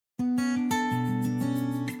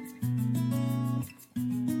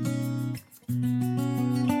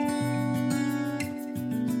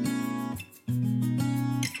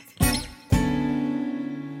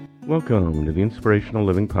Welcome to the Inspirational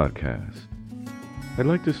Living Podcast. I'd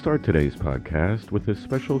like to start today's podcast with a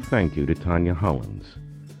special thank you to Tanya Hollins,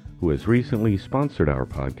 who has recently sponsored our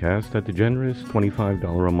podcast at the generous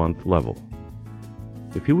 $25 a month level.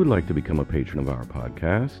 If you would like to become a patron of our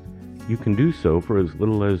podcast, you can do so for as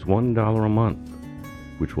little as $1 a month,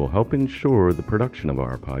 which will help ensure the production of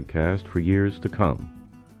our podcast for years to come.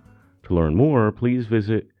 To learn more, please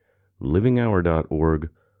visit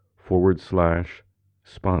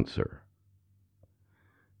livinghour.org/sponsor.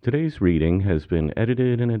 Today's reading has been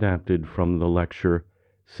edited and adapted from the lecture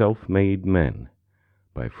Self-Made Men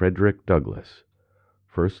by Frederick Douglass,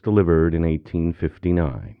 first delivered in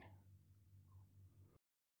 1859.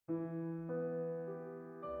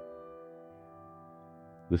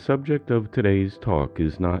 The subject of today's talk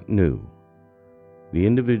is not new. The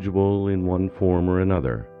individual, in one form or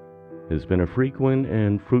another, has been a frequent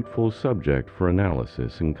and fruitful subject for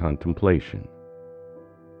analysis and contemplation.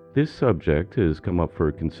 This subject has come up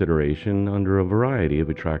for consideration under a variety of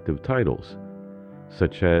attractive titles,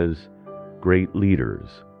 such as great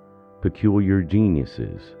leaders, peculiar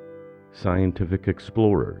geniuses, scientific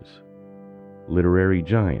explorers, literary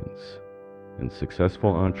giants, and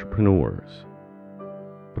successful entrepreneurs.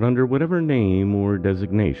 But under whatever name or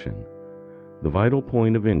designation, the vital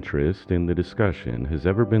point of interest in the discussion has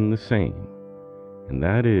ever been the same, and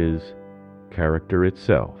that is character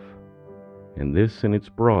itself, and this in its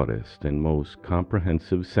broadest and most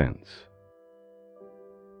comprehensive sense.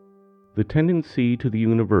 The tendency to the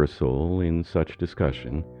universal in such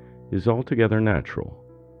discussion is altogether natural,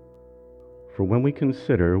 for when we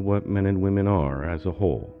consider what men and women are as a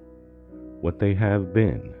whole, what they have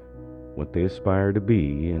been, what they aspire to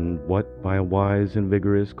be, and what, by a wise and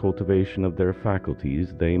vigorous cultivation of their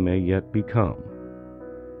faculties, they may yet become,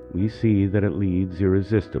 we see that it leads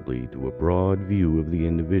irresistibly to a broad view of the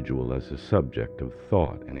individual as a subject of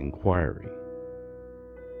thought and inquiry.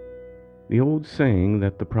 The old saying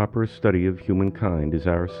that the proper study of humankind is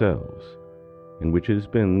ourselves, and which has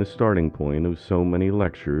been the starting point of so many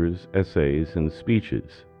lectures, essays, and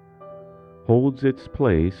speeches, holds its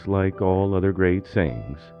place like all other great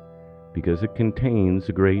sayings, because it contains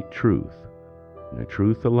a great truth, and a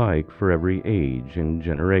truth alike for every age and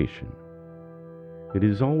generation. It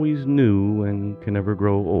is always new and can never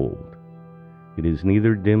grow old. It is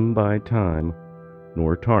neither dimmed by time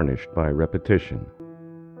nor tarnished by repetition.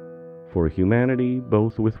 For humanity,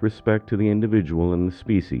 both with respect to the individual and the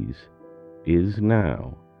species, is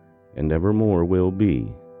now, and evermore will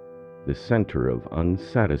be, the center of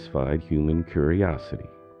unsatisfied human curiosity.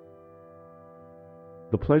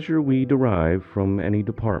 The pleasure we derive from any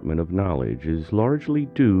department of knowledge is largely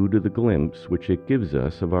due to the glimpse which it gives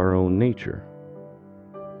us of our own nature.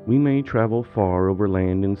 We may travel far over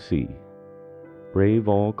land and sea, brave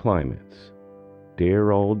all climates,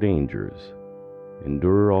 dare all dangers,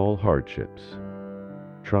 endure all hardships,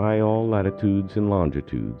 try all latitudes and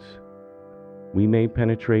longitudes. We may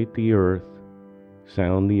penetrate the earth,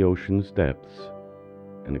 sound the ocean's depths,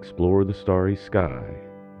 and explore the starry sky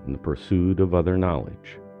in the pursuit of other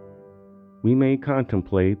knowledge. We may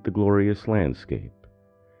contemplate the glorious landscape,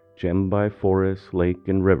 gemmed by forest, lake,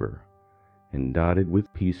 and river, and dotted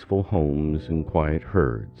with peaceful homes and quiet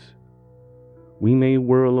herds. We may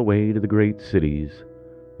whirl away to the great cities,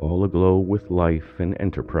 all aglow with life and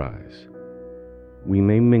enterprise. We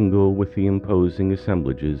may mingle with the imposing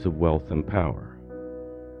assemblages of wealth and power.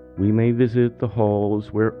 We may visit the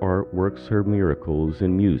halls where art works her miracles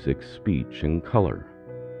in music, speech, and color,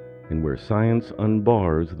 and where science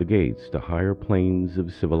unbars the gates to higher planes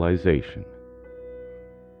of civilization.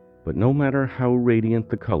 But no matter how radiant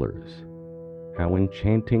the colors, how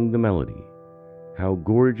enchanting the melody, how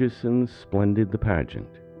gorgeous and splendid the pageant,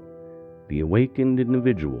 the awakened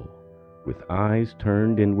individual, with eyes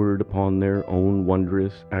turned inward upon their own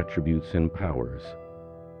wondrous attributes and powers,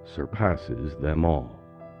 surpasses them all.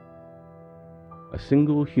 A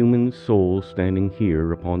single human soul standing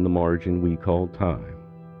here upon the margin we call time,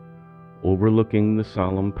 overlooking the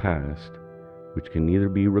solemn past, which can neither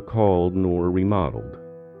be recalled nor remodeled,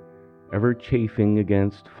 ever chafing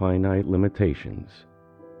against finite limitations,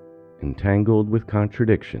 entangled with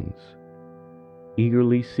contradictions,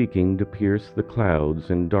 eagerly seeking to pierce the clouds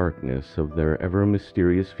and darkness of their ever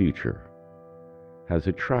mysterious future, has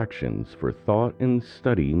attractions for thought and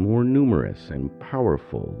study more numerous and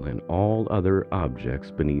powerful than all other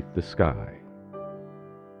objects beneath the sky.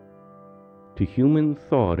 To human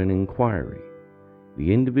thought and inquiry,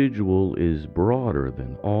 the individual is broader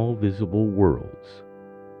than all visible worlds,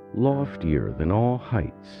 loftier than all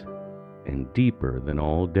heights, and deeper than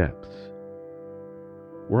all depths.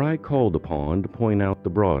 Were I called upon to point out the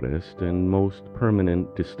broadest and most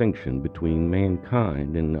permanent distinction between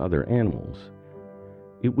mankind and other animals,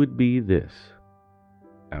 it would be this: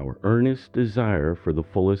 our earnest desire for the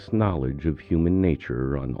fullest knowledge of human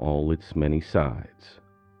nature on all its many sides.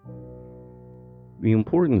 The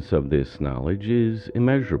importance of this knowledge is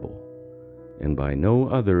immeasurable, and by no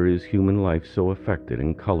other is human life so affected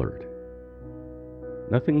and colored.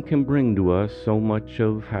 Nothing can bring to us so much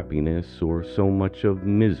of happiness or so much of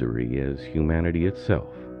misery as humanity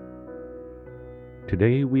itself.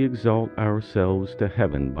 Today we exalt ourselves to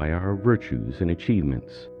heaven by our virtues and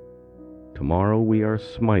achievements. Tomorrow we are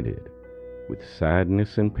smited with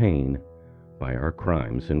sadness and pain by our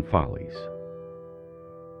crimes and follies.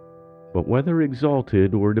 But whether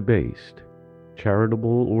exalted or debased,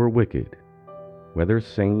 charitable or wicked, whether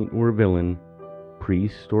saint or villain,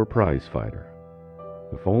 priest or prizefighter,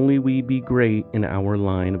 if only we be great in our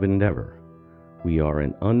line of endeavor, we are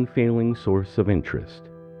an unfailing source of interest,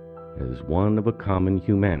 as one of a common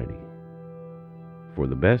humanity. For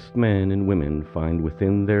the best men and women find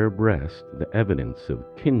within their breast the evidence of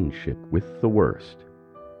kinship with the worst,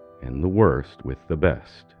 and the worst with the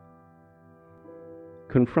best.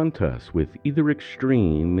 Confront us with either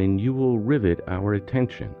extreme, and you will rivet our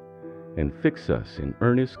attention and fix us in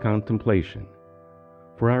earnest contemplation.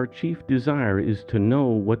 For our chief desire is to know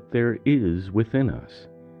what there is within us,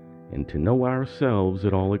 and to know ourselves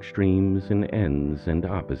at all extremes and ends and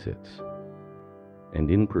opposites.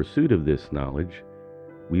 And in pursuit of this knowledge,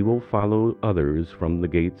 we will follow others from the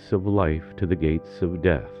gates of life to the gates of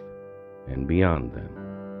death, and beyond them.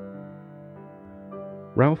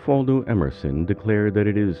 Ralph Waldo Emerson declared that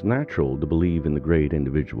it is natural to believe in the great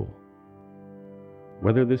individual.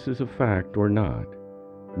 Whether this is a fact or not,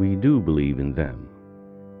 we do believe in them,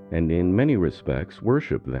 and in many respects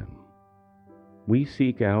worship them. We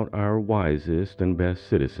seek out our wisest and best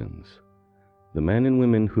citizens, the men and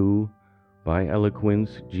women who, by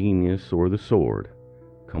eloquence, genius, or the sword,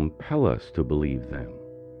 compel us to believe them,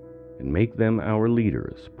 and make them our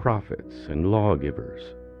leaders, prophets, and lawgivers.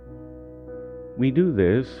 We do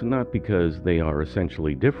this not because they are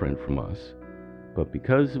essentially different from us, but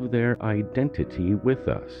because of their identity with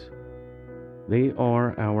us. They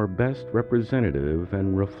are our best representative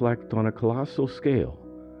and reflect on a colossal scale,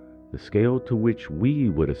 the scale to which we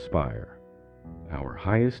would aspire, our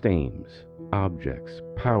highest aims, objects,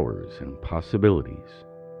 powers, and possibilities.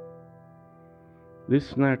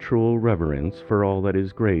 This natural reverence for all that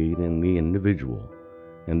is great in the individual,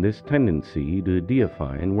 and this tendency to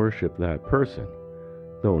deify and worship that person,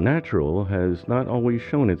 though natural, has not always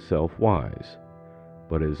shown itself wise,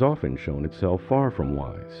 but has often shown itself far from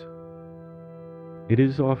wise. It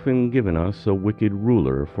is often given us a wicked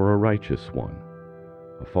ruler for a righteous one,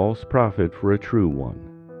 a false prophet for a true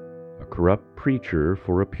one, a corrupt preacher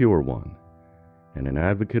for a pure one, and an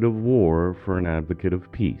advocate of war for an advocate of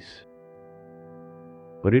peace.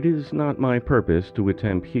 But it is not my purpose to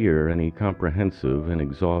attempt here any comprehensive and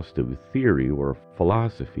exhaustive theory or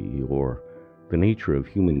philosophy or the nature of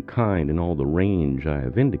humankind in all the range I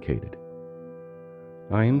have indicated.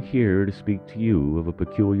 I am here to speak to you of a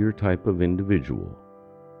peculiar type of individual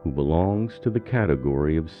who belongs to the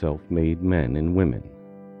category of self-made men and women.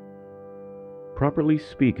 Properly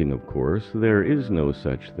speaking, of course, there is no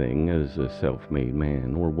such thing as a self-made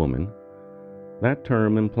man or woman. That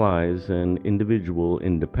term implies an individual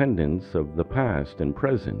independence of the past and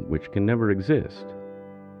present which can never exist.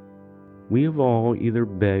 We have all either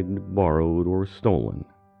begged, borrowed, or stolen.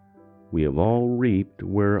 We have all reaped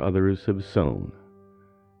where others have sown,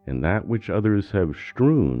 and that which others have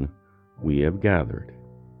strewn we have gathered.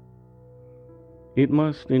 It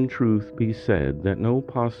must in truth be said that no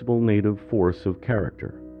possible native force of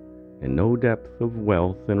character, and no depth of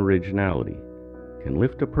wealth and originality, can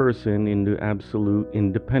lift a person into absolute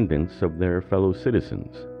independence of their fellow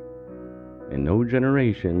citizens, and no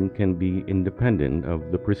generation can be independent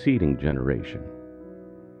of the preceding generation.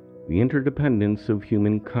 The interdependence of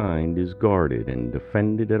humankind is guarded and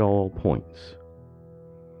defended at all points.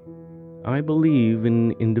 I believe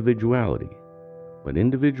in individuality, but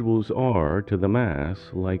individuals are, to the mass,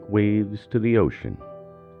 like waves to the ocean.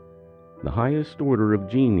 The highest order of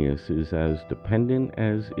genius is as dependent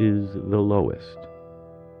as is the lowest.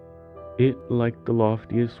 It, like the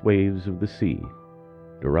loftiest waves of the sea,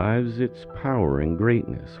 derives its power and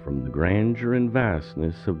greatness from the grandeur and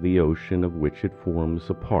vastness of the ocean of which it forms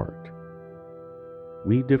a part.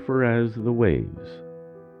 We differ as the waves,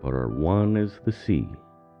 but are one as the sea.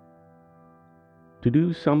 To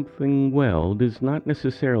do something well does not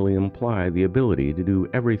necessarily imply the ability to do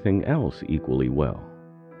everything else equally well.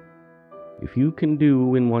 If you can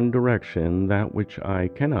do in one direction that which I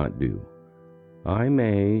cannot do, I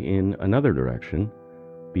may, in another direction,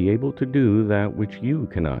 be able to do that which you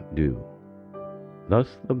cannot do.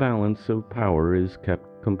 Thus the balance of power is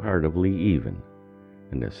kept comparatively even,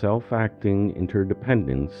 and a self-acting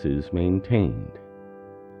interdependence is maintained.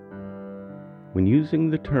 When using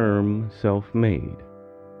the term self-made,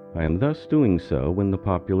 I am thus doing so in the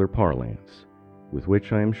popular parlance, with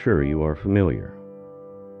which I am sure you are familiar.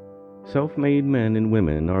 Self-made men and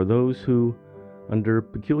women are those who, under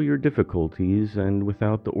peculiar difficulties and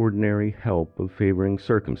without the ordinary help of favoring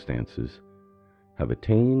circumstances, have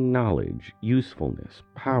attained knowledge, usefulness,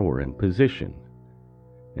 power, and position,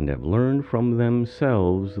 and have learned from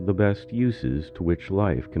themselves the best uses to which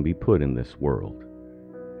life can be put in this world,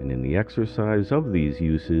 and in the exercise of these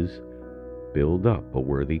uses build up a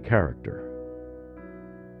worthy character.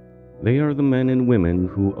 They are the men and women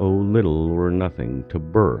who owe little or nothing to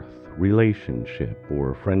birth, relationship,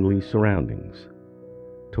 or friendly surroundings,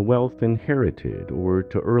 to wealth inherited or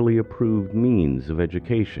to early approved means of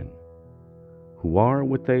education, who are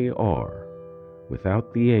what they are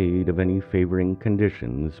without the aid of any favoring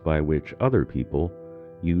conditions by which other people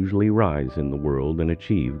usually rise in the world and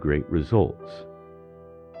achieve great results.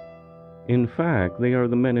 In fact, they are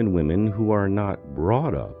the men and women who are not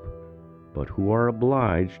brought up, but who are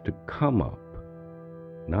obliged to come up,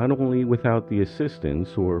 not only without the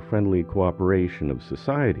assistance or friendly cooperation of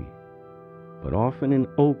society, but often in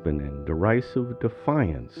open and derisive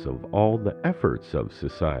defiance of all the efforts of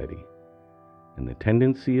society, and the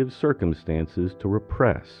tendency of circumstances to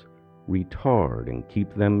repress, retard, and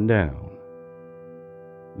keep them down.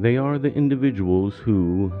 They are the individuals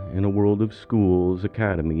who, in a world of schools,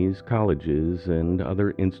 academies, colleges, and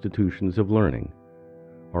other institutions of learning,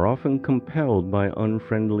 are often compelled by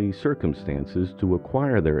unfriendly circumstances to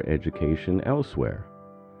acquire their education elsewhere,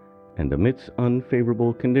 and amidst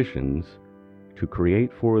unfavorable conditions, to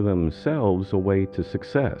create for themselves a way to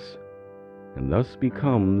success, and thus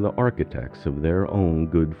become the architects of their own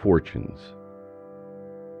good fortunes.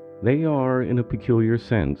 They are, in a peculiar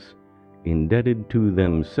sense, indebted to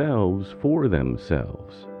themselves for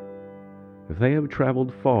themselves. If they have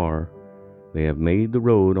traveled far, they have made the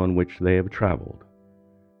road on which they have traveled.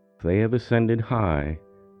 If they have ascended high,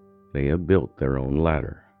 they have built their own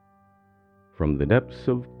ladder. From the depths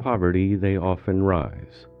of poverty they often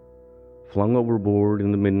rise, flung overboard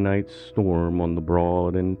in the midnight storm on the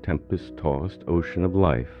broad and tempest-tossed ocean of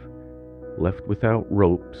life, left without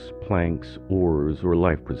ropes, planks, oars, or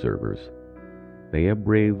life-preservers. They have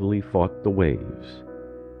bravely fought the waves,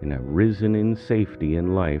 and have risen in safety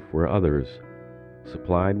in life where others,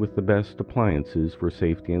 supplied with the best appliances for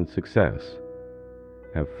safety and success,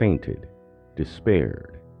 have fainted,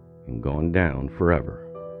 despaired, and gone down forever.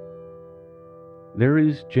 There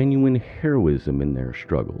is genuine heroism in their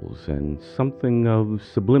struggles, and something of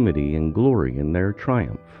sublimity and glory in their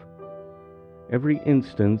triumph. Every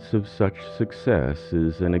instance of such success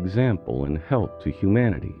is an example and help to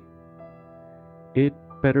humanity. It,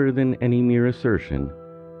 better than any mere assertion,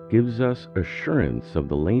 gives us assurance of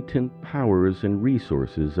the latent powers and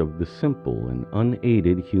resources of the simple and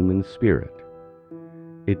unaided human spirit.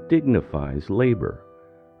 It dignifies labor,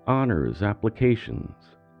 honors applications,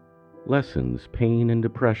 lessens pain and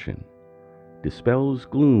depression, dispels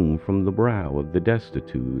gloom from the brow of the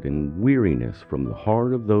destitute and weariness from the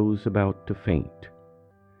heart of those about to faint.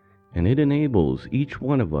 And it enables each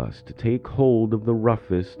one of us to take hold of the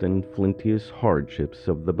roughest and flintiest hardships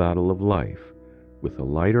of the battle of life with a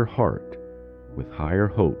lighter heart, with higher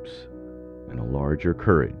hopes, and a larger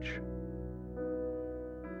courage.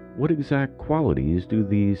 What exact qualities do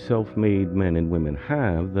these self-made men and women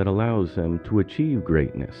have that allows them to achieve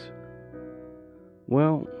greatness?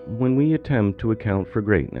 Well, when we attempt to account for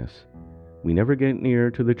greatness, we never get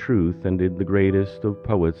near to the truth than did the greatest of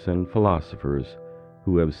poets and philosophers,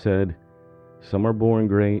 who have said, "Some are born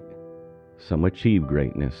great, some achieve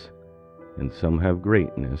greatness, and some have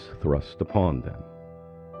greatness thrust upon them."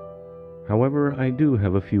 However, I do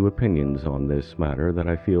have a few opinions on this matter that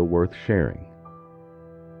I feel worth sharing.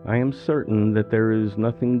 I am certain that there is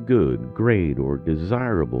nothing good, great, or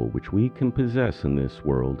desirable which we can possess in this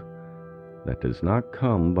world that does not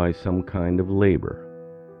come by some kind of labor,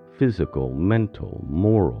 physical, mental,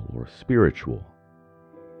 moral, or spiritual.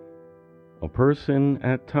 A person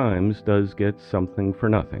at times does get something for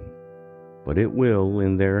nothing, but it will,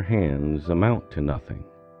 in their hands, amount to nothing.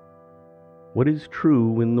 What is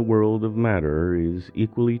true in the world of matter is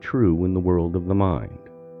equally true in the world of the mind.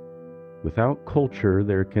 Without culture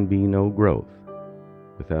there can be no growth.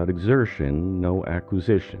 Without exertion, no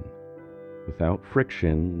acquisition. Without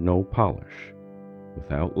friction, no polish.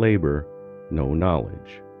 Without labor, no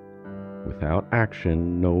knowledge. Without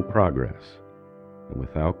action, no progress. And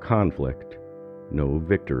without conflict, no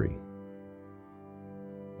victory.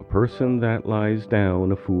 A person that lies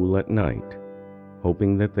down a fool at night,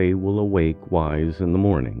 hoping that they will awake wise in the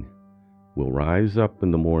morning, will rise up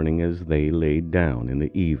in the morning as they laid down in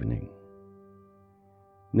the evening.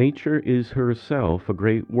 Nature is herself a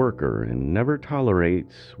great worker and never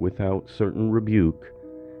tolerates, without certain rebuke,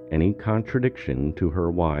 any contradiction to her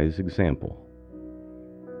wise example.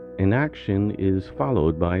 Inaction is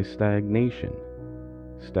followed by stagnation.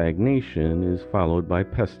 Stagnation is followed by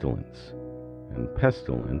pestilence, and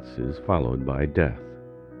pestilence is followed by death.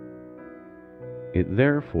 It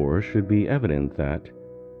therefore should be evident that,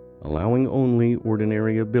 allowing only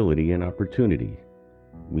ordinary ability and opportunity,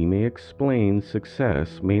 we may explain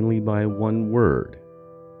success mainly by one word,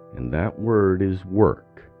 and that word is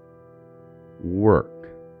work. Work.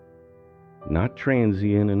 Not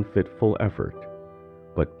transient and fitful effort,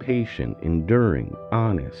 but patient, enduring,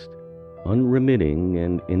 honest, unremitting,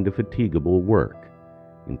 and indefatigable work,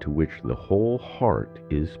 into which the whole heart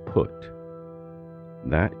is put.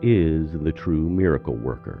 That is the true miracle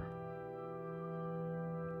worker.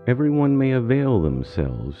 Everyone may avail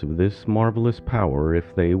themselves of this marvelous power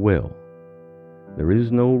if they will. There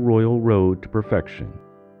is no royal road to perfection.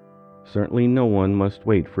 Certainly no one must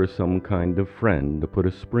wait for some kind of friend to put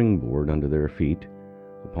a springboard under their feet,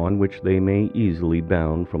 upon which they may easily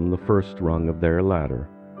bound from the first rung of their ladder,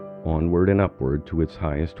 onward and upward to its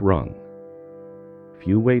highest rung. If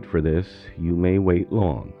you wait for this, you may wait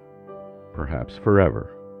long, perhaps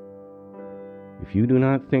forever. If you do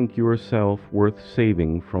not think yourself worth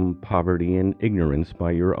saving from poverty and ignorance by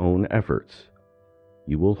your own efforts,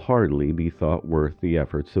 you will hardly be thought worth the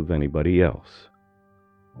efforts of anybody else.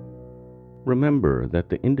 Remember that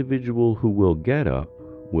the individual who will get up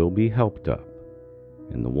will be helped up,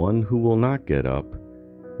 and the one who will not get up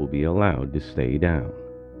will be allowed to stay down.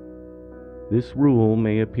 This rule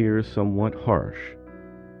may appear somewhat harsh,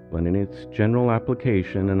 but in its general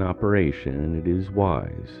application and operation it is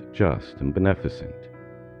wise, just, and beneficent.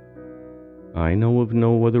 I know of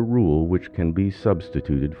no other rule which can be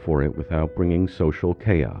substituted for it without bringing social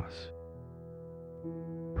chaos.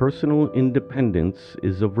 Personal independence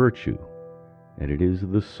is a virtue, and it is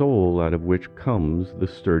the soul out of which comes the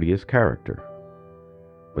sturdiest character.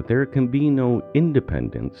 But there can be no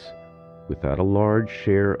independence without a large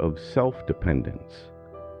share of self-dependence,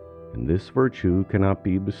 and this virtue cannot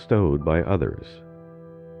be bestowed by others.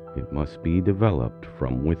 It must be developed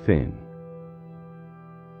from within.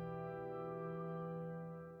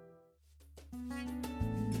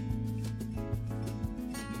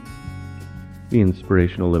 The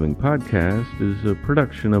Inspirational Living Podcast is a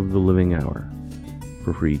production of The Living Hour.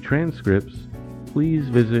 For free transcripts, please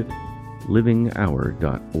visit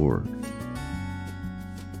livinghour.org.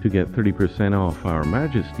 To get 30% off our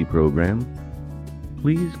Majesty program,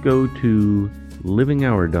 please go to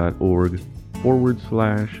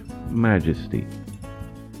livinghour.org/majesty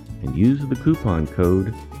and use the coupon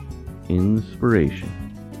code INSPIRATION.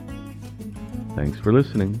 Thanks for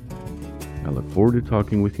listening. I look forward to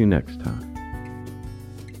talking with you next time.